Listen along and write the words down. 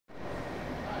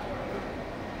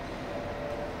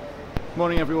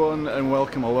Morning everyone, and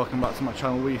welcome back to my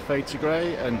channel We Fade to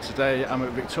Grey. And today I'm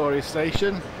at Victoria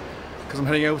Station because I'm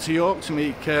heading over to York to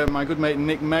meet my good mate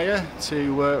Nick Maher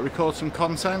to record some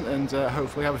content and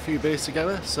hopefully have a few beers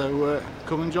together, so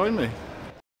come and join me.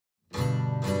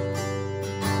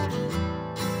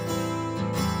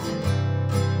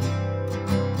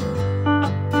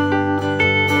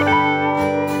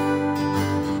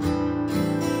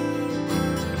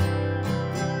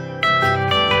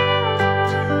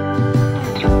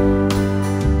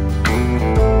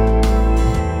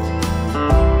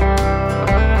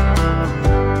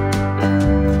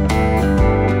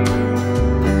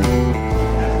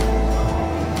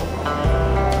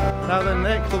 Now then,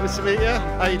 Nick, lovely to meet you.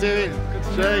 How you doing? Good to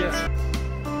meet you.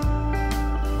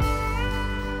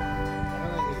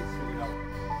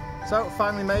 So,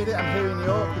 finally made it. I'm here in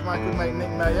York with my good mate Nick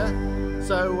Maher.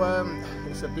 So,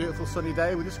 it's a beautiful sunny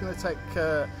day. We're just going to take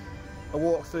a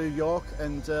walk through York,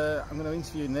 and I'm going to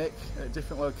interview Nick at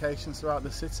different locations throughout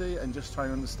the city and just try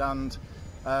and understand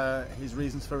his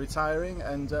reasons for retiring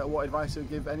and what advice he would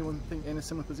give anyone in a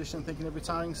similar position thinking of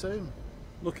retiring soon.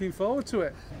 Looking forward to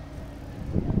it.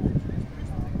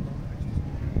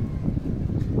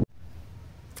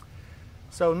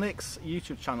 So Nick's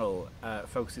YouTube channel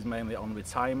focuses mainly on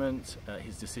retirement,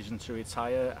 his decision to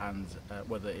retire, and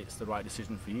whether it's the right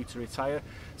decision for you to retire.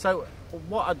 So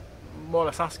what I'd more or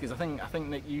less ask is, I think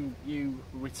Nick, you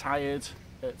retired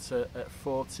at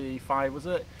 45, was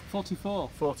it? 44.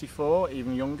 44,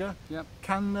 even younger. Yep.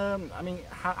 I mean,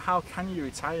 how can you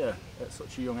retire at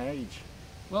such a young age?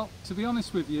 Well, to be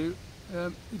honest with you,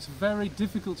 it's very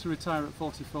difficult to retire at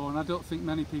 44, and I don't think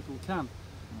many people can.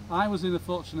 I was in a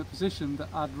fortunate position that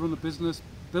I'd run a business,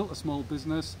 built a small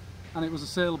business, and it was a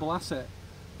saleable asset.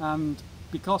 And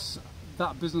because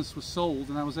that business was sold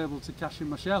and I was able to cash in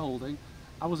my shareholding,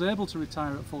 I was able to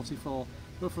retire at 44.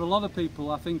 But for a lot of people,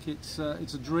 I think it's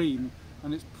a dream,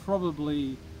 and it's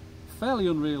probably fairly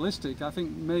unrealistic. I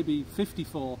think maybe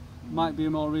 54 might be a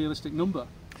more realistic number.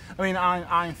 I mean,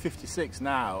 I'm 56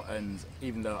 now, and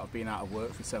even though I've been out of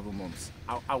work for several months,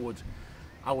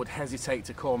 I would hesitate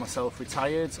to call myself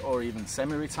retired or even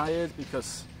semi-retired,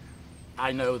 because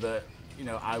I know that, you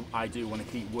know, I do want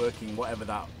to keep working, whatever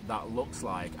that looks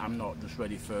like. I'm not just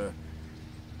ready for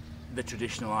the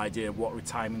traditional idea of what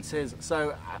retirement is.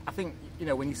 So I think, you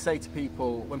know, when you say to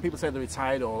people, when people say they're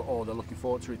retired or they're looking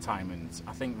forward to retirement,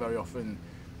 I think very often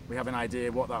we have an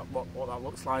idea what that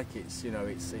looks like. It's, you know,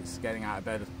 it's getting out of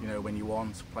bed, you know, when you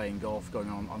want, playing golf, going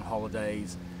on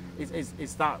holidays.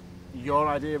 Is that your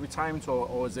idea of retirement,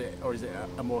 or is it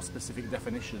a more specific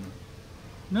definition?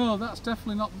 No, that's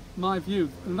definitely not my view,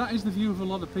 and that is the view of a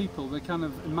lot of people. They kind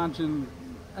of imagine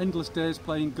endless days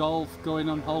playing golf, going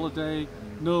on holiday,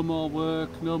 no more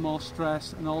work, no more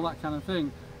stress, and all that kind of thing.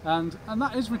 And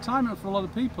that is retirement for a lot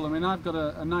of people. I mean, I've got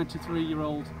a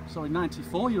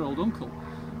 94-year-old uncle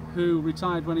who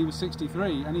retired when he was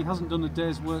 63, and he hasn't done a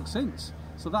day's work since.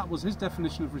 So that was his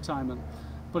definition of retirement.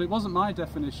 But it wasn't my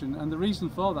definition, and the reason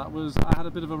for that was I had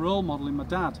a bit of a role model in my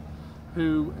dad,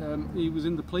 who he was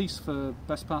in the police for the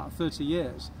best part of 30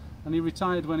 years, and he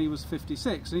retired when he was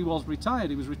 56, and he was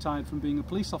retired from being a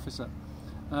police officer.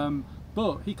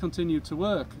 But he continued to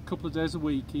work. A couple of days a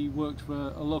week he worked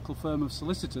for a local firm of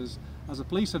solicitors as a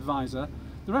police advisor.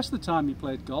 The rest of the time he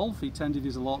played golf, he tended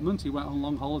his allotment, he went on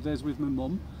long holidays with my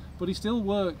mum, but he still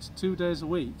worked 2 days a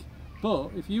week.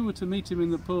 But if you were to meet him in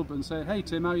the pub and say, "Hey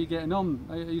Tim, how are you getting on?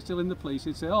 Are you still in the police?"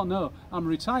 He'd say, "Oh no, I'm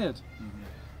retired." Mm-hmm.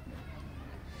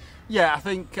 Yeah, I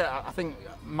think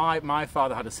my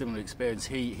father had a similar experience.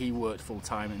 He worked full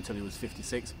time until he was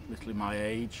 56, literally my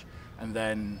age, and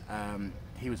then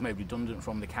he was made redundant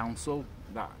from the council.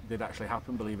 That did actually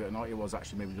happen, believe it or not. He was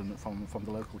actually made redundant from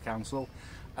the local council.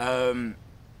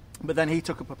 But then he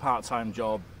took up a part-time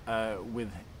job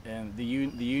with the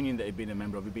union that he'd been a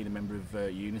member of. He'd been a member of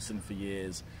Unison for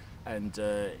years, and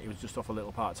he was just off a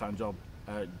little part-time job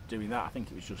doing that. I think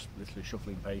it was just literally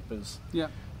shuffling papers. Yeah.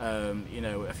 You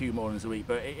know, a few mornings a week,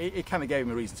 but it kind of gave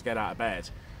him a reason to get out of bed.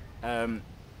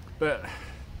 But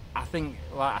I think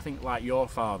like your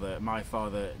father, my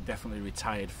father definitely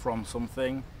retired from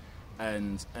something,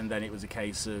 and then it was a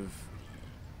case of,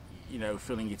 you know,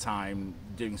 filling your time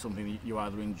doing something that you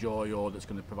either enjoy or that's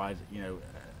going to provide, you know,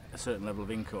 a certain level of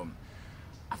income.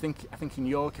 I think in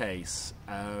your case,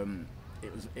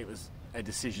 it was a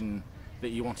decision that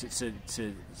you wanted to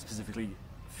specifically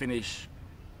finish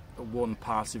one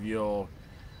part of your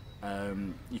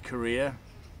career,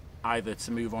 either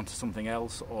to move on to something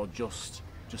else or just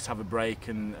have a break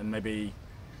and maybe,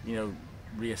 you know,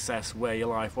 reassess where your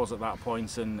life was at that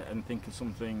point and think of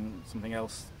something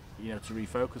else, you know, to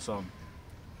refocus on.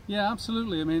 Yeah,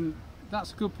 absolutely. I mean,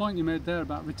 that's a good point you made there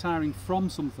about retiring from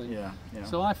something. Yeah, yeah.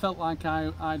 So I felt like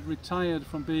I'd retired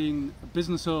from being a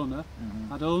business owner.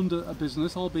 I'd owned a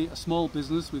business, albeit a small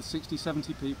business with 60,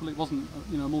 70 people. It wasn't,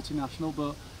 you know, multinational,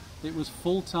 but it was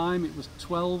full-time. It was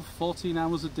 12, 14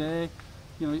 hours a day.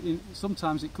 You know,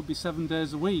 sometimes it could be 7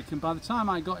 days a week. And by the time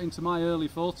I got into my early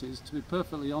 40s, to be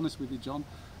perfectly honest with you, John,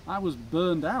 I was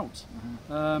burned out.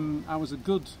 I was a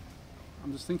good,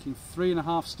 I'm just thinking,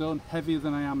 3.5 stone heavier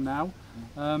than I am now.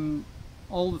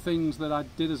 All the things that I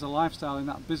did as a lifestyle in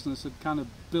that business had kind of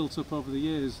built up over the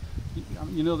years.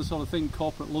 You know, the sort of thing,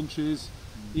 corporate lunches,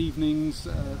 evenings,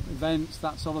 events,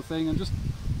 that sort of thing, and just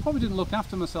probably didn't look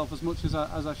after myself as much as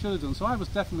I should have done. So I was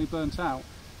definitely burnt out.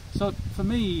 So for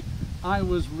me, I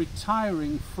was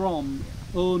retiring from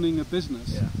owning a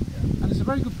business. Yeah, yeah. And it's a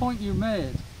very good point you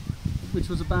made, which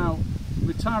was about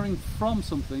retiring from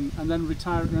something and then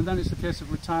retiring, and then it's a case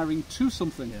of retiring to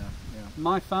something. Yeah, yeah.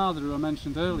 My father, who I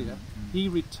mentioned earlier, he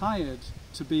retired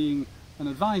to being an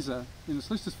advisor in a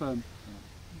solicitor's firm.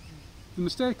 The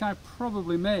mistake I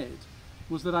probably made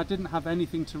was that I didn't have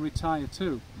anything to retire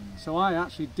to. So I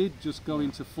actually did just go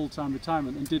into full-time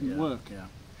retirement and didn't work. Yeah.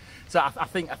 So I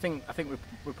think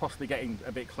we're possibly getting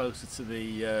a bit closer to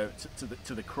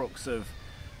the crux of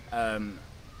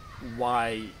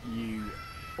why you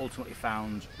ultimately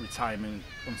found retirement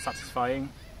unsatisfying.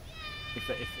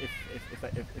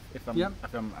 If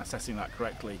I'm assessing that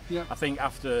correctly, I think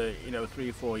after 3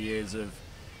 or 4 years of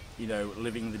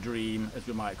living the dream, as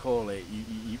we might call it,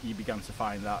 you began to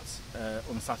find that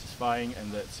unsatisfying,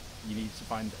 and that you need to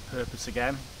find purpose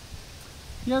again.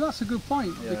 Yeah, that's a good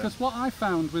point, because what I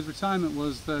found with retirement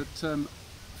was that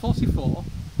 44,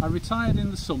 I retired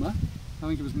in the summer. I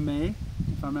think it was May,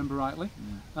 if I remember rightly.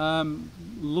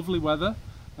 Lovely weather.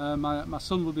 My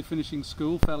son will be finishing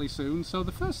school fairly soon, so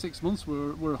the first 6 months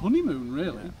were a honeymoon,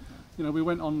 really. You know, we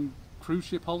went on cruise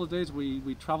ship holidays,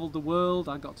 we travelled the world,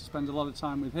 I got to spend a lot of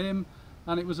time with him,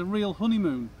 and it was a real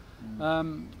honeymoon.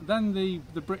 Then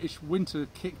the British winter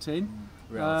kicked in.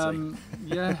 Reality.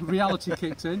 Reality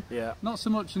kicked in. Yeah. Not so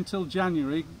much until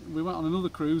January. We went on another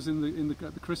cruise at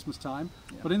the Christmas time,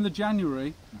 but in the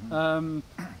January,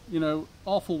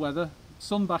 awful weather,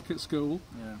 son back at school,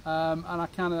 and I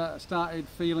kind of started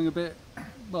feeling a bit,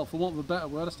 well, for want of a better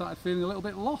word, I started feeling a little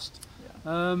bit lost.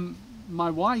 My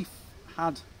wife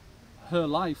had her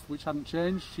life, which hadn't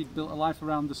changed. She'd built a life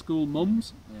around the school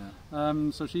mums,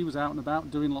 so she was out and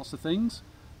about doing lots of things.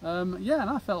 And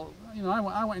I felt,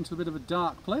 I went into a bit of a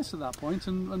dark place at that point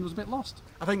and was a bit lost.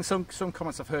 I think some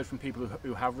comments I've heard from people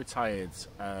who have retired,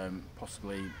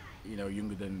 possibly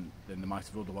younger than they might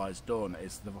have otherwise done,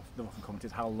 is they've often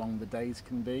commented how long the days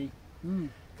can be.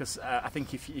 Because I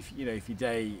think if you're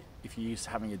used to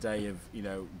having a day of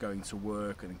going to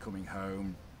work and then coming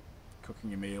home,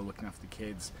 cooking a meal, looking after the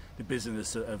kids, the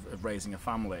business of raising a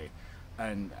family,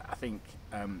 and I think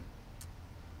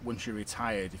once you're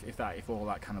retired, if all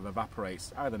that kind of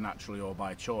evaporates, either naturally or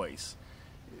by choice,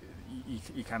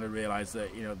 you kind of realise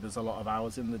that there's a lot of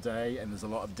hours in the day, and there's a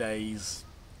lot of days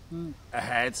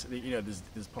ahead.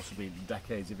 There's possibly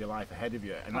decades of your life ahead of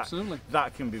you, and absolutely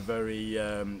that can be very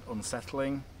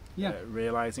unsettling.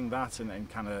 Realising that, and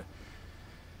kind of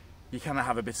you kind of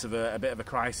have a bit of a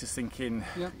crisis, thinking,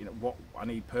 what, I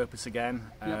need purpose again.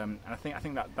 And I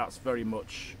think that's very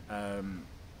much a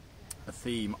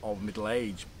theme of middle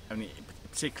age. I mean,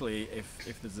 particularly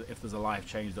if there's a life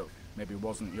change that maybe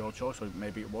wasn't your choice, or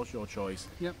maybe it was your choice.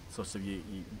 Sort of you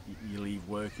leave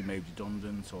work, you made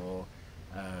redundant, or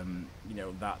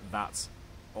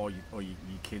or your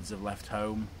kids have left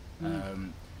home.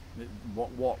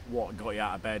 What got you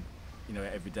out of bed,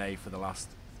 every day for the last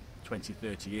 20,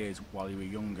 30 years while you were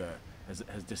younger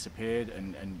has disappeared,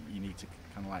 and you need to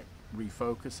kind of like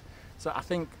refocus. So I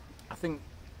think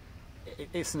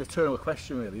it's an eternal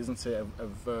question, really, isn't it?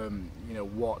 Of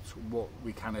what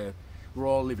we kind of, we're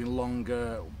all living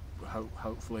longer.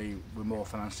 Hopefully, we're more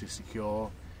financially secure.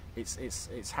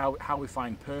 It's how we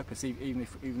find purpose, even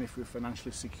if we're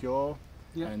financially secure,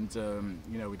 and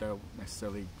we don't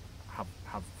necessarily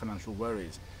have financial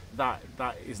worries. That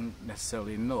isn't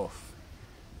necessarily enough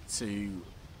to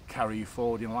carry you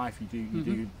forward in life. You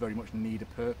do very much need a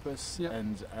purpose,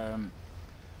 and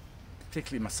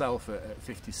particularly myself at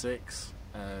 56,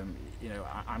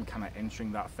 I'm kind of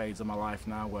entering that phase of my life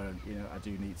now where I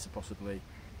do need to possibly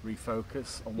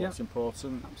refocus on what's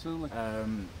important. Absolutely.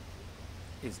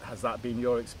 Has that been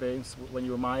your experience when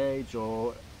you were my age,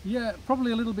 or? Yeah,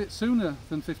 probably a little bit sooner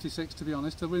than 56, to be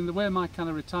honest. I mean, the way my kind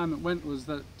of retirement went was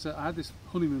that I had this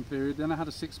honeymoon period, then I had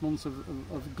a 6 months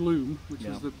of gloom, which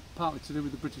was partly to do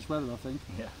with the British weather, I think.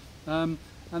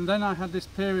 And then I had this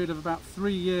period of about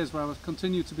 3 years where I was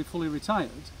continued to be fully retired,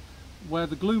 where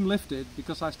the gloom lifted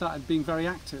because I started being very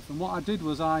active. And what I did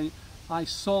was I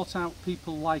sought out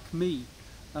people like me.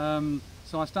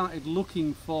 So I started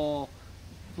looking for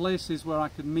places where I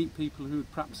could meet people who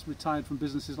had perhaps retired from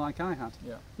businesses like I had.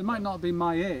 Yeah. They might not be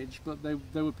my age, but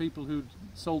they were people who'd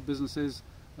sold businesses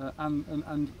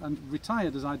and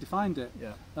retired as I defined it.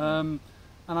 Yeah. And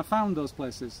I found those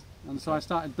places. And so I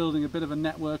started building a bit of a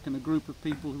network and a group of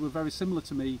people who were very similar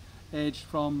to me, aged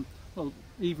from, well,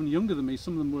 even younger than me.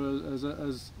 Some of them were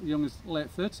as young as late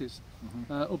 30s,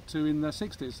 up to in their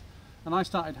 60s. And I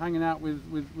started hanging out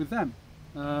with them.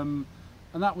 And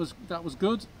that was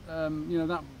good. You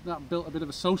know, that built a bit of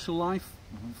a social life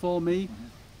for me.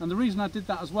 And the reason I did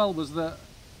that as well was that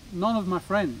none of my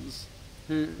friends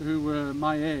who were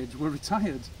my age were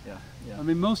retired. Yeah. Yeah. I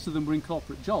mean, most of them were in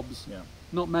corporate jobs. Yeah.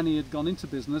 Not many had gone into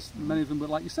business. Many of them were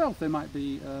like yourself. They might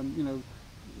be, you know,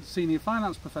 senior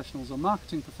finance professionals or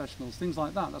marketing professionals, things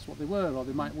like that. That's what they were. Or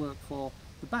they might work for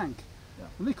the bank. Yeah.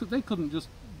 And they couldn't just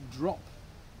drop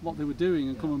what they were doing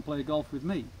and come and play golf with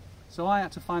me. So I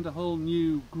had to find a whole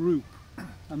new group,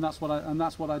 and that's what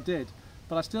I did.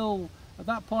 But I still, at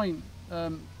that point,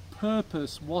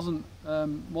 purpose wasn't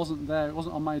there. It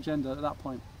wasn't on my agenda at that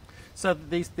point. So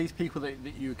these people that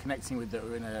you were connecting with that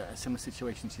were in a similar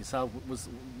situation to yourself,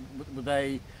 were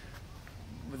they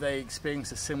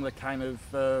experiencing a similar kind of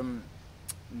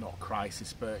not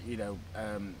crisis, but you know,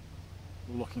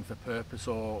 looking for purpose,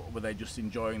 or were they just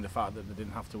enjoying the fact that they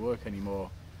didn't have to work anymore?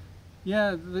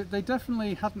 Yeah, they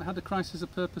definitely hadn't had a crisis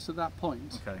of purpose at that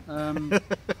point. Okay.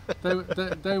 They were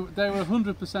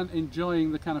 100%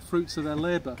 enjoying the kind of fruits of their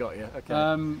labour. Got you.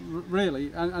 Okay.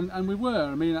 Really, and we were.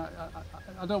 I mean,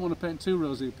 I don't want to paint too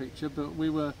rosy a picture, but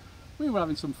we were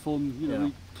having some fun. You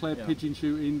know, clay pigeon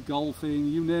shooting, golfing,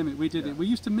 you name it. We did it. We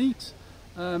used to meet.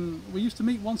 We used to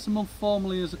meet once a month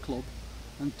formally as a club,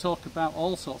 and talk about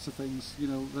all sorts of things. You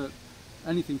know, that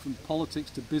anything from politics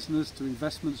to business to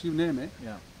investments, you name it.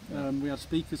 Yeah. We had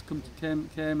speakers came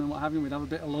and what have you. We'd have a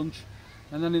bit of lunch,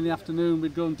 and then in the afternoon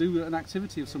we'd go and do an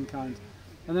activity of some kind.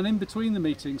 And then in between the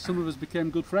meetings, some of us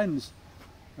became good friends,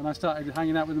 and I started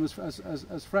hanging out with them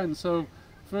as friends. So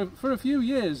for a few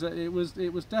years, it was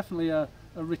definitely a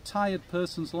retired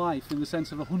person's life in the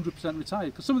sense of 100% retired.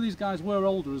 Because some of these guys were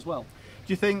older as well.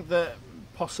 Do you think that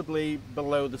possibly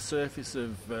below the surface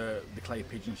of the clay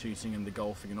pigeon shooting and the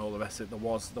golfing and all the rest of it, there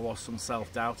was some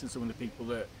self-doubt in some of the people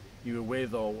that you were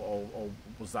with, or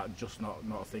was that just not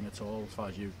a thing at all as far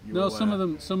as you were aware?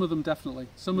 Some of them definitely.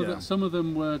 Some of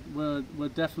them were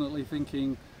definitely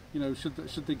thinking, you know, should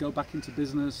they go back into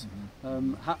business?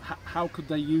 How could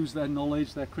they use their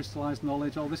knowledge, their crystallized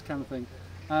knowledge, all this kind of thing.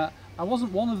 I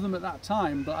wasn't one of them at that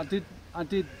time, but I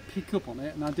did pick up on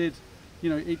it, and I did, you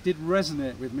know, it did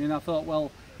resonate with me, and I thought, well,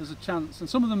 there's a chance. And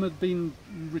some of them had been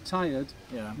retired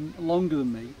longer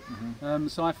than me,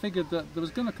 so I figured that there was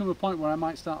going to come a point where I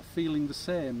might start feeling the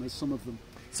same as some of them.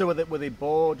 So were they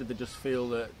bored? Did they just feel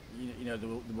that you know they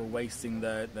were wasting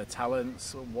their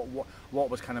talents? What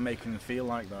was kind of making them feel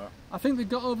like that? I think they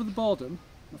got over the boredom.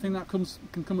 I think that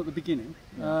can come at the beginning.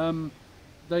 Yeah.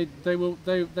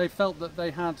 They felt that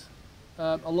they had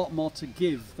a lot more to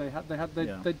give.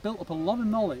 They'd built up a lot of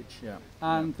knowledge,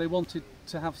 and they wanted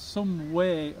to have some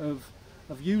way of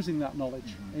using that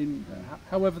knowledge in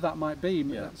however that might be.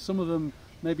 Some of them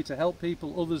maybe to help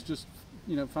people, others just,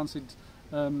 you know, fancied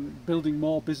building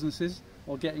more businesses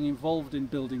or getting involved in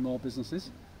building more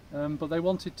businesses, but they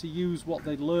wanted to use what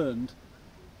they'd learned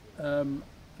and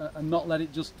not let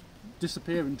it just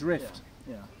disappear and drift.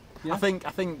 I think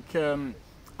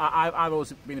I've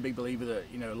always been a big believer that,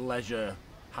 you know, leisure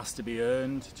has to be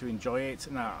earned to enjoy it.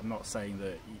 Now, I'm not saying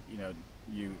that, you know,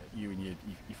 you and your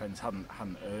friends hadn't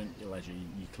earned your leisure.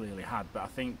 You clearly had, but I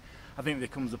think there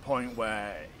comes a point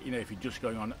where, you know, if you're just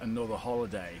going on another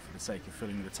holiday for the sake of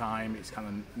filling the time, it's kind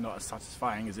of not as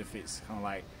satisfying as if it's kind of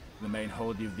like the main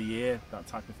holiday of the year, that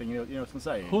type of thing. You know what I'm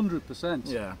saying?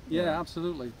 100%. Yeah,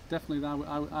 absolutely, definitely.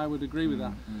 I would agree with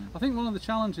that. I think one of the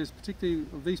challenges, particularly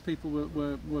of these people,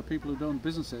 were people who'd owned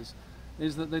businesses,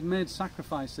 is that they'd made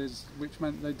sacrifices which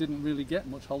meant they didn't really get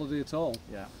much holiday at all.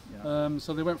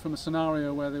 So they went from a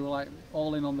scenario where they were like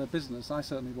all in on their business. I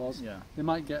certainly was. They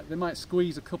might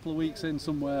squeeze a couple of weeks in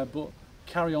somewhere, but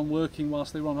carry on working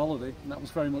whilst they were on holiday, and that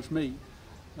was very much me.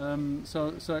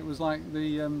 So it was like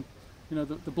the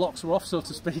blocks were off, so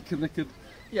to speak, and they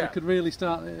could really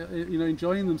start, you know,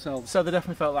 enjoying themselves. So they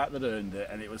definitely felt like they'd earned it,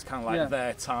 and it was kind of like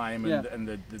their time, and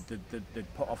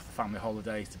they'd put off the family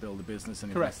holidays to build a business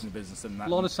and invest in the business, and that, a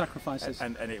lot of sacrifices.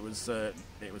 And it was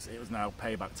now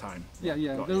payback time.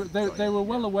 They were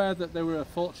well aware that they were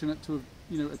fortunate to have,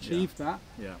 you know, achieved that.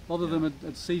 A lot of them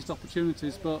had seized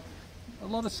opportunities, but a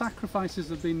lot of sacrifices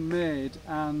have been made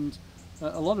and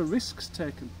a lot of risks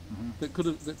taken that could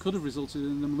have resulted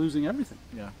in them losing everything.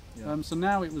 So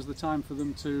now it was the time for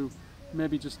them to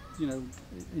maybe just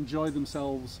enjoy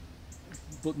themselves,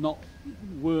 but not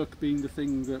work being the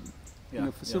thing that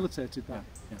facilitated that.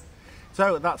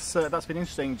 So that's been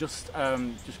interesting. Just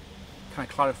kind of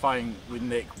clarifying with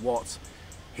Nick what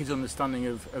his understanding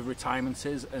of retirement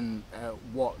is and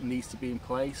what needs to be in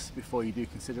place before you do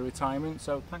consider retirement.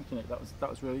 So thank you, Nick. That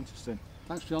was really interesting.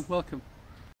 Thanks, John. Welcome.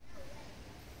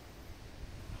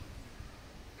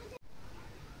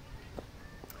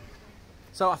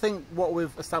 So I think what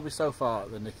we've established so far,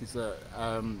 then, Nick, is that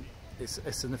it's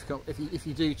a significant. If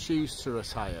you do choose to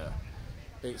retire,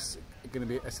 it's going to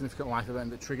be a significant life event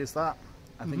that triggers that.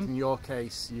 I think in your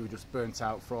case, you were just burnt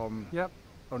out from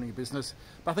owning a business.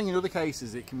 But I think in other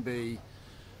cases, it can be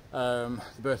the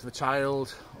birth of a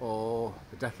child, or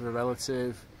the death of a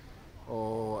relative,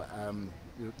 or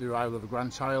the arrival of a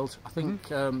grandchild. I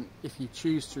think if you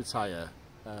choose to retire,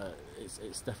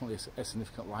 it's definitely a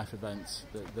significant life event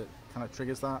that kind of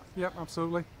triggers that. Yep,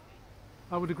 absolutely.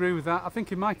 I would agree with that. I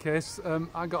think in my case,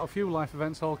 I got a few life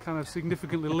events all kind of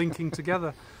significantly linking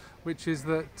together, which is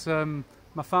that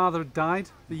my father had died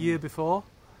the year before.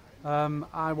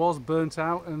 I was burnt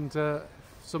out, and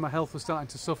so my health was starting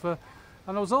to suffer.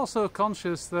 And I was also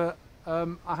conscious that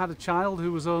I had a child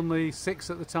who was only 6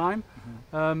 at the time,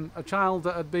 a child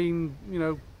that had been,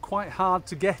 quite hard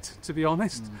to get, to be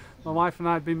honest. My wife and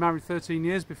I had been married 13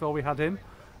 years before we had him,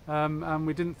 and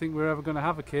we didn't think we were ever going to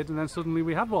have a kid, and then suddenly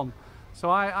we had one. So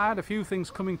I had a few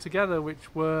things coming together which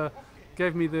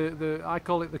gave me I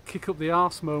call it the kick up the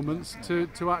arse moments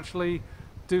to actually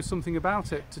do something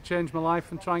about it, to change my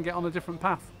life and try and get on a different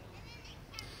path.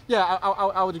 Yeah,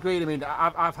 I would agree. I mean,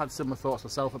 I've had similar thoughts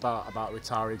myself about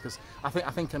retiring, because I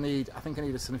think I need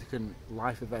a significant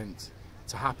life event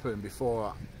to happen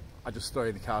before I just throw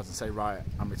in the cards and say, right,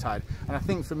 I'm retired. And I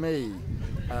think for me,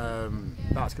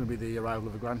 that's going to be the arrival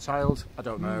of a grandchild. I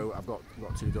don't know. I've got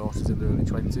 2 daughters in their early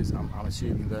 20s. I'm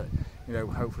assuming that,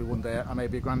 hopefully one day I may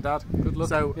be a granddad. Good luck.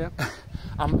 So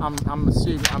I'm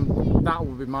assuming that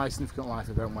will be my significant life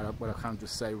event when I can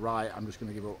just say, right, I'm just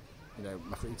going to give up,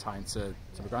 my free time to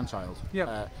the grandchild.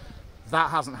 That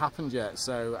hasn't happened yet,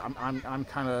 so I'm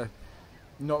kind of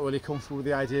not really comfortable with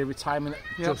the idea of retirement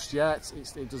just yet.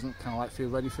 It doesn't kind of like feel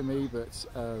ready for me. But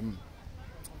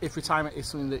if retirement is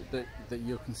something that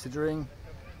you're considering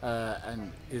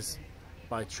and is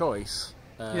by choice,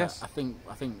 I think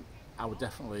I would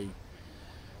definitely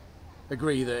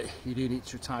agree that you do need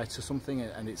to retire to something,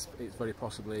 and it's very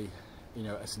possibly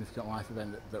a significant life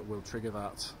event that will trigger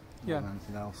that. More than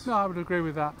anything else. No, I would agree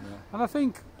with that. And I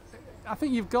think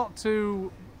you've got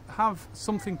to have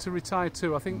something to retire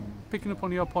to. I think picking up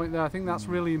on your point there, I think that's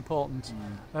really important.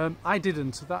 I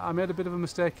didn't. I made a bit of a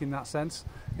mistake in that sense,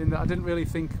 in that I didn't really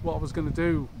think what I was going to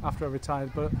do after I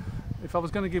retired. But if I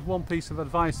was going to give one piece of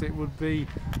advice, it would be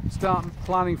start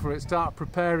planning for it, start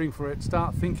preparing for it,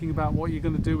 start thinking about what you're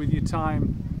going to do with your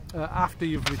time after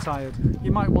you've retired.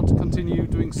 You might want to continue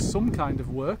doing some kind of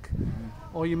work,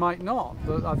 or you might not.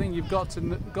 But I think you've got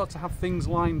to have things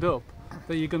lined up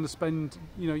that you're going to spend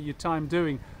your time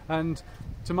doing. And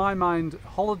to my mind,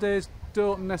 holidays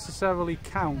don't necessarily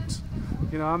count.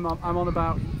 I'm on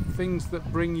about things that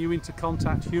bring you into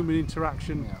contact, human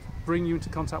interaction, bring you into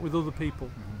contact with other people.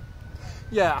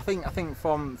 Yeah, I think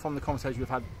from the conversation we've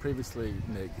had previously,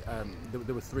 Nick,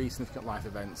 there were 3 significant life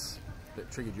events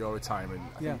that triggered your retirement.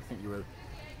 I think you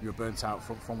were burnt out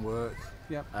from work.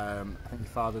 I think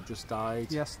your father just died.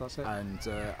 Yes, that's it. And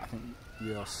I think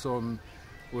your son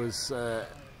was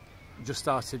just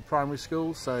started primary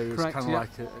school, so it was kind of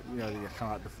like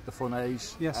the fun age.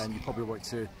 And you probably want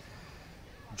to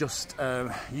just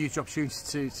use the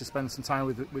opportunity to spend some time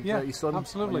with your son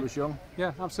when he was young.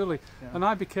 Yeah, absolutely. And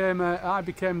I became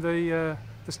the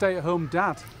stay-at-home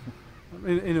dad.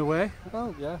 In a way.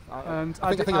 Well, yeah.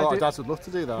 I think a lot of dads would love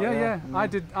to do that. Yeah. I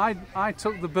did. I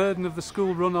took the burden of the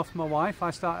school run off my wife.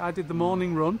 I did the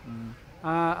morning run,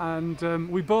 and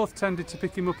we both tended to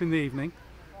pick him up in the evening.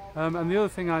 And the other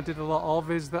thing I did a lot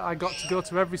of is that I got to go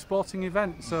to every sporting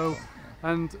event. So,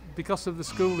 and because of the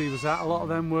school he was at, a lot of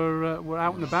them were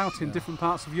out and about in different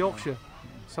parts of Yorkshire.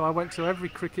 So I went to every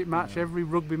cricket match, every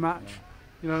rugby match,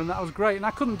 and that was great. And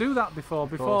I couldn't do that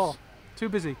before. Too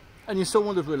busy. And your son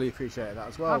would have really appreciated that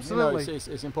as well. Absolutely.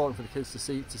 It's important for the kids to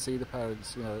see the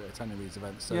parents, attending these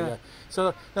events. So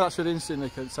so that's really interesting,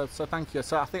 Nick. So thank you.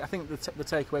 So I think the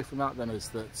takeaway from that then is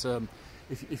that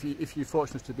if you're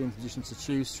fortunate to be in a position to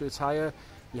choose to retire,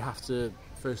 you have to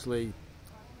firstly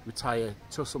retire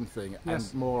to something,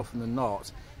 and more often than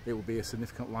not, it will be a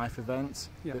significant life event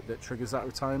Yeah. that triggers that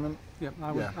retirement. Yeah,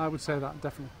 I would say that,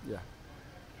 definitely. Yeah.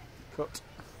 Cut.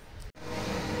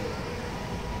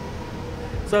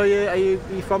 So are you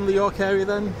from the York area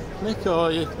then, Nick?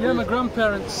 Or Yeah, my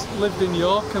grandparents lived in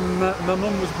York, and my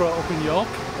mum was brought up in York.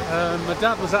 My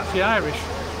dad was actually Irish.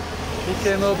 He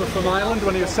came over from Ireland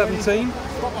when he was 17,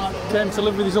 came to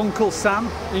live with his uncle Sam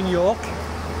in York.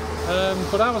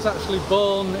 But I was actually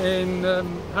born in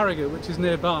Harrogate, which is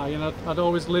nearby, and I'd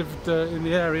always lived in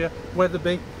the area,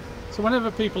 Wetherby. So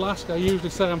whenever people ask, I usually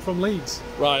say I'm from Leeds.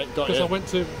 Right, got you.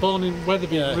 Because I born in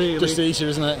Wetherby, really. Just easier,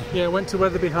 isn't it? Yeah, went to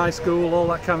Wetherby High School, all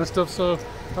that kind of stuff. So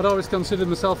I'd always considered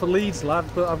myself a Leeds lad,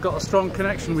 but I've got a strong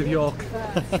connection with York.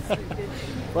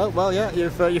 well, yeah,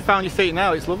 you've found your feet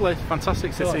now. It's lovely,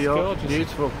 fantastic city, it's York, gorgeous.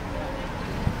 Beautiful.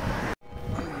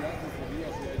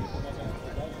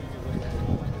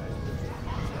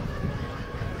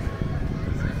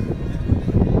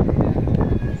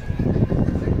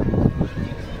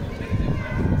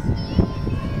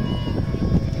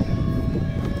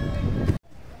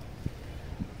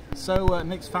 So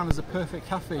Nick's found us a perfect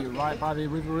cafe right by the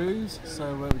River Ouse,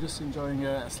 so we're just enjoying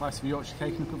a slice of Yorkshire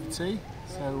cake and a cup of tea.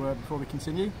 So before we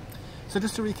continue, so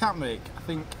just to recap, Nick, I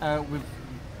think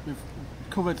we've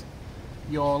covered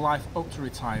your life up to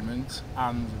retirement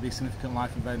and the significant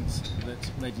life events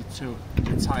that led you to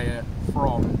retire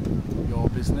from your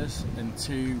business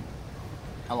into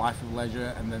a life of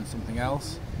leisure and then something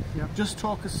else. Yeah. Just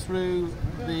talk us through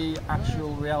the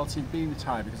actual reality of being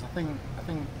retired, because I think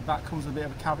that comes with a bit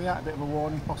of a caveat, a bit of a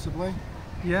warning possibly.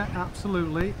 Yeah,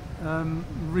 absolutely.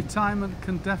 Retirement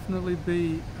can definitely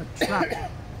be a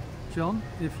trap, John,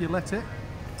 if you let it.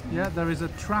 Yeah, there is a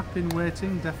trap in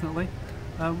waiting, definitely.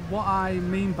 What I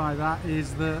mean by that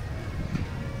is that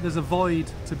there's a void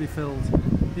to be filled.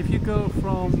 If you go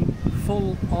from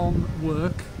full on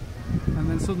work and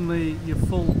then suddenly you're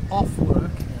full off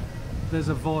work, there's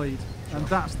a void, and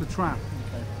that's the trap.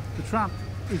 Okay. The trap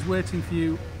is waiting for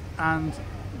you, and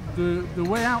the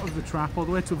way out of the trap, or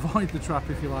the way to avoid the trap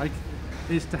if you like,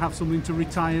 is to have something to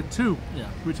retire to, Yeah.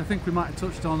 which I think we might have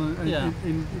touched on Yeah.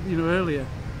 in earlier,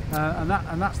 and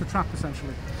that's the trap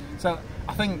essentially. So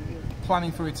I think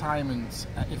planning for retirement,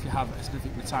 if you have a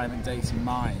specific retirement date in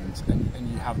mind and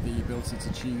you have the ability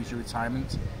to choose your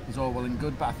retirement, is all well and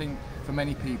good, but I think for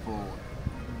many people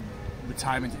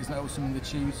retirement isn't always something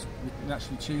they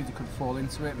actually choose. They could fall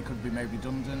into it, they could be made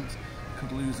redundant, they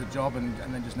could lose a job and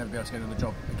then just never be able to get another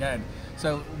job again.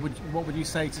 So what would you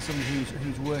say to someone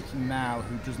who's working now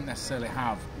who doesn't necessarily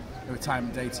have a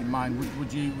retirement date in mind?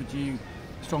 Would you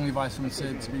strongly advise someone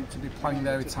to be planning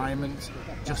their retirement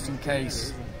just in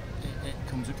case it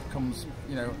comes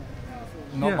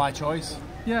not by choice?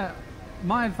 Yeah,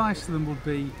 my advice to them would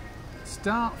be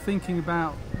start thinking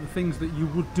about the things that you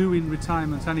would do in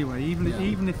retirement anyway,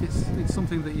 even if it's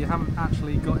something that you haven't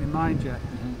actually got in mind yet.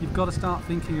 You've got to start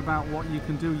thinking about what you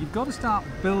can do. You've got to start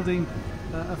building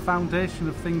a foundation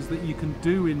of things that you can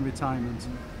do in retirement.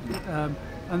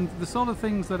 And the sort of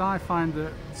things that I find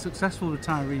that successful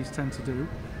retirees tend to do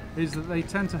is that they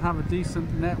tend to have a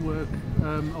decent network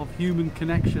of human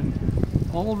connection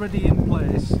already in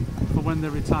place for when they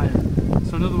retire.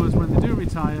 So in other words, when they do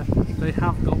retire, they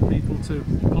have got people to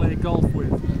play golf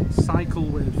with, cycle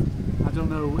with, I don't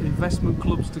know, investment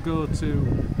clubs to go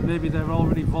to, maybe they're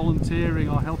already volunteering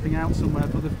or helping out somewhere,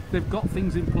 but they've got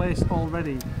things in place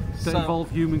already that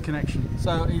involve human connection.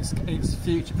 So it's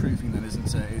future-proofing then,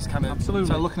 isn't it? It's kind of, absolutely.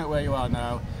 So looking at where you are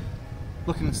now,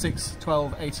 looking at 6,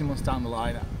 12, 18 months down the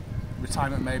line,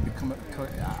 retirement may become,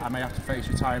 I may have to face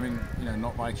retiring,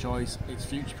 not by choice. It's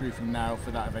future-proofing now for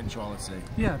that eventuality.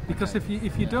 Yeah, because if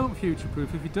you don't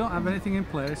future-proof, if you don't have anything in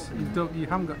place, you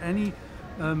haven't got any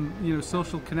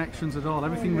social connections at all.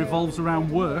 Everything revolves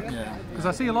around work. Because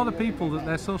I see a lot of people that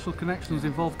their social connections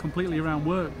involve completely around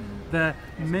work. Their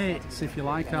mates, if you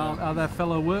like, are their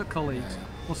fellow work colleagues.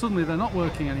 Well, suddenly they're not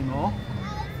working anymore.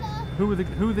 Who are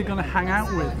they going to hang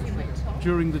out with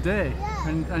during the day?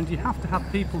 And you have to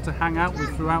have people to hang out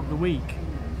with throughout the week.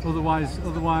 Otherwise,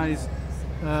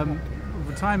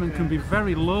 retirement can be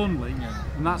very lonely,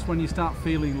 and that's when you start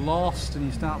feeling lost and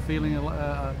you start feeling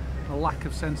a lack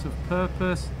of sense of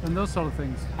purpose and those sort of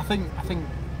things. I think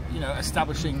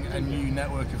establishing a new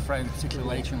network of friends, particularly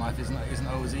later in life, isn't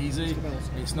always easy.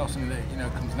 It's not something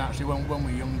that comes naturally. When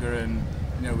we're younger and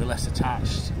we're less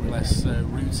attached, we're less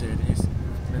rooted, we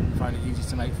find it easy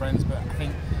to make friends. But I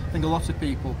think a lot of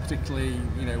people, particularly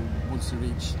once they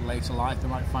reach later life, they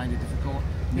might find it difficult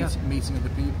meeting other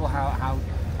people. How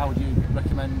would you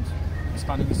recommend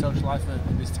expanding your social life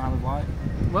at this time of life?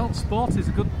 Well, sport is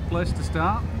a good place to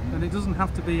start, and it doesn't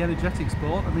have to be energetic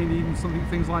sport. I mean, even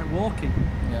things like walking.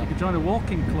 Yeah. You could join a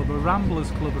walking club, a ramblers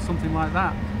club, or something like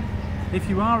that. If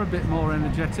you are a bit more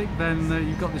energetic, then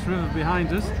you've got this river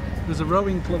behind us. There's a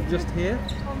rowing club just here.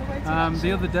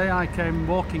 The other day I came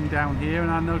walking down here, and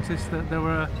I noticed that there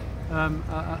were a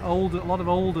lot of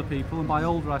older people, and by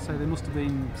older I say they must have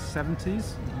been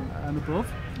 70s and above,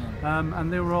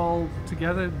 and they were all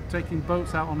together taking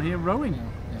boats out on here rowing.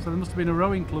 So there must have been a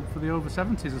rowing club for the over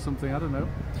 70s or something, I don't know.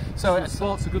 So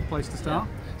sport's a good place to start.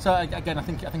 Yeah. So again, I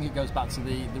think it goes back to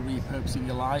the repurposing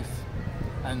your life,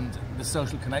 and the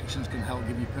social connections can help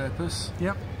give you purpose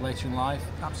later in life.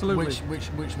 Absolutely.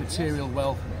 Which material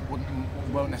wealth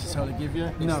won't necessarily give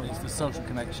you. It's the social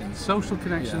connections. Social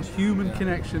connections, human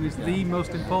connection is the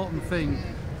most important thing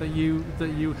that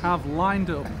you have lined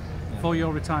up for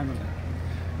your retirement.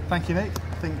 Thank you, Nick.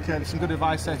 I think there's some good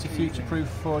advice there to future-proof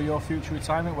for your future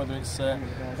retirement, whether it's a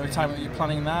retirement that you're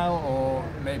planning now or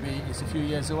maybe it's a few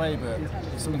years away, but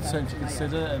it's something to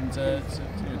consider, and to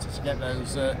get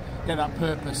that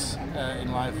purpose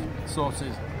in life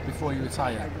sorted before you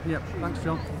retire. Yep, thanks,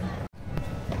 John.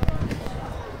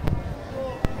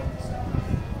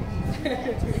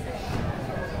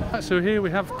 So here we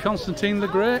have Constantine the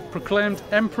Great, proclaimed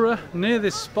emperor near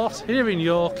this spot here in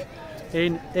York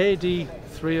in AD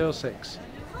 306.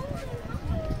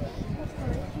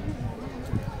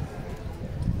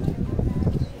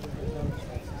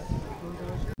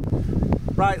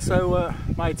 Right, so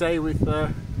my day with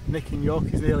Nick in York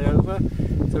is nearly over.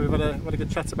 So we've had a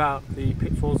good chat about the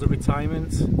pitfalls of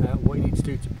retirement, what you need to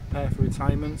do to prepare for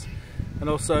retirement, and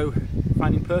also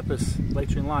finding purpose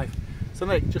later in life. So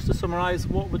Nick, just to summarise,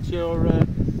 what would your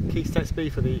key steps be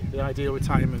for the ideal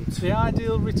retirement? The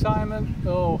ideal retirement,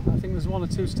 I think there's one or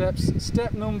two steps.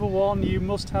 Step number one, you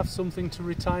must have something to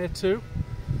retire to.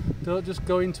 Don't just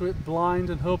go into it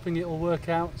blind and hoping it'll work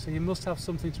out, so you must have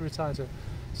something to retire to.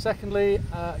 Secondly,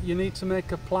 you need to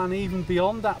make a plan even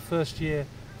beyond that first year.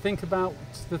 Think about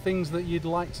the things that you'd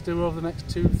like to do over the next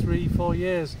 2, 3, 4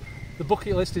 years. The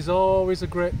bucket list is always a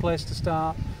great place to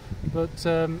start, but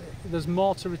there's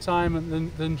more to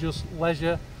retirement than just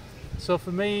leisure. So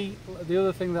for me, the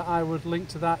other thing that I would link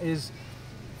to that is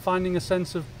finding a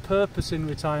sense of purpose in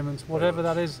retirement, whatever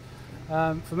that is.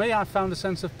 For me, I found a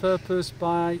sense of purpose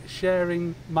by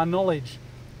sharing my knowledge.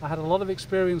 I had a lot of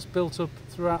experience built up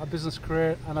throughout a business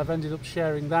career, and I've ended up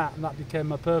sharing that, and that became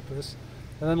my purpose.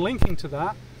 And then linking to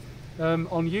that,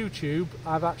 on YouTube,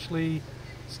 I've actually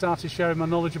started sharing my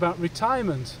knowledge about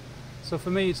retirement. So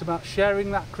for me, it's about sharing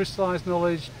that crystallised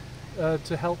knowledge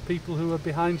to help people who are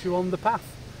behind you on the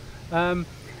path.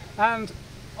 And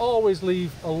always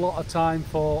leave a lot of time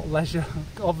for leisure.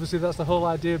 Obviously, that's the whole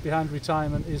idea behind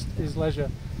retirement, is leisure.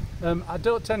 I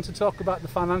don't tend to talk about the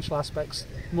financial aspects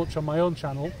much on my own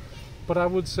channel, but I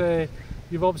would say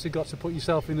you've obviously got to put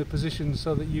yourself in a position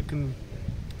so that you can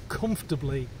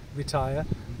comfortably retire.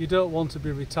 You don't want to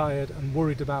be retired and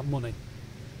worried about money.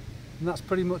 And that's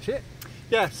pretty much it.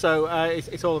 Yeah, so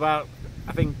it's all about,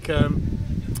 I think,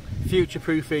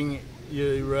 future-proofing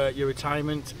your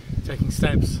retirement, taking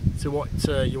steps to what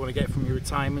you want to get from your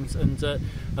retirement, and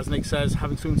as Nick says,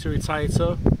 having something to retire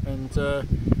to, and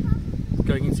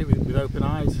going into it with open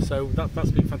eyes. So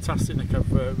that's been fantastic, Nick.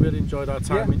 I've really enjoyed our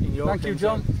time in York. Thank you,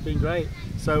 John. It's been great.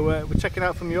 So we're checking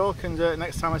out from York, and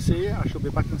next time I see you, I shall be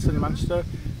back in sunny Manchester,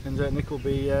 and Nick will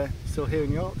be still here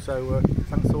in York. So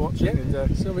thanks for watching.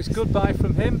 And so it's goodbye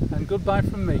from him and goodbye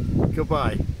from me.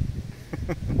 Goodbye.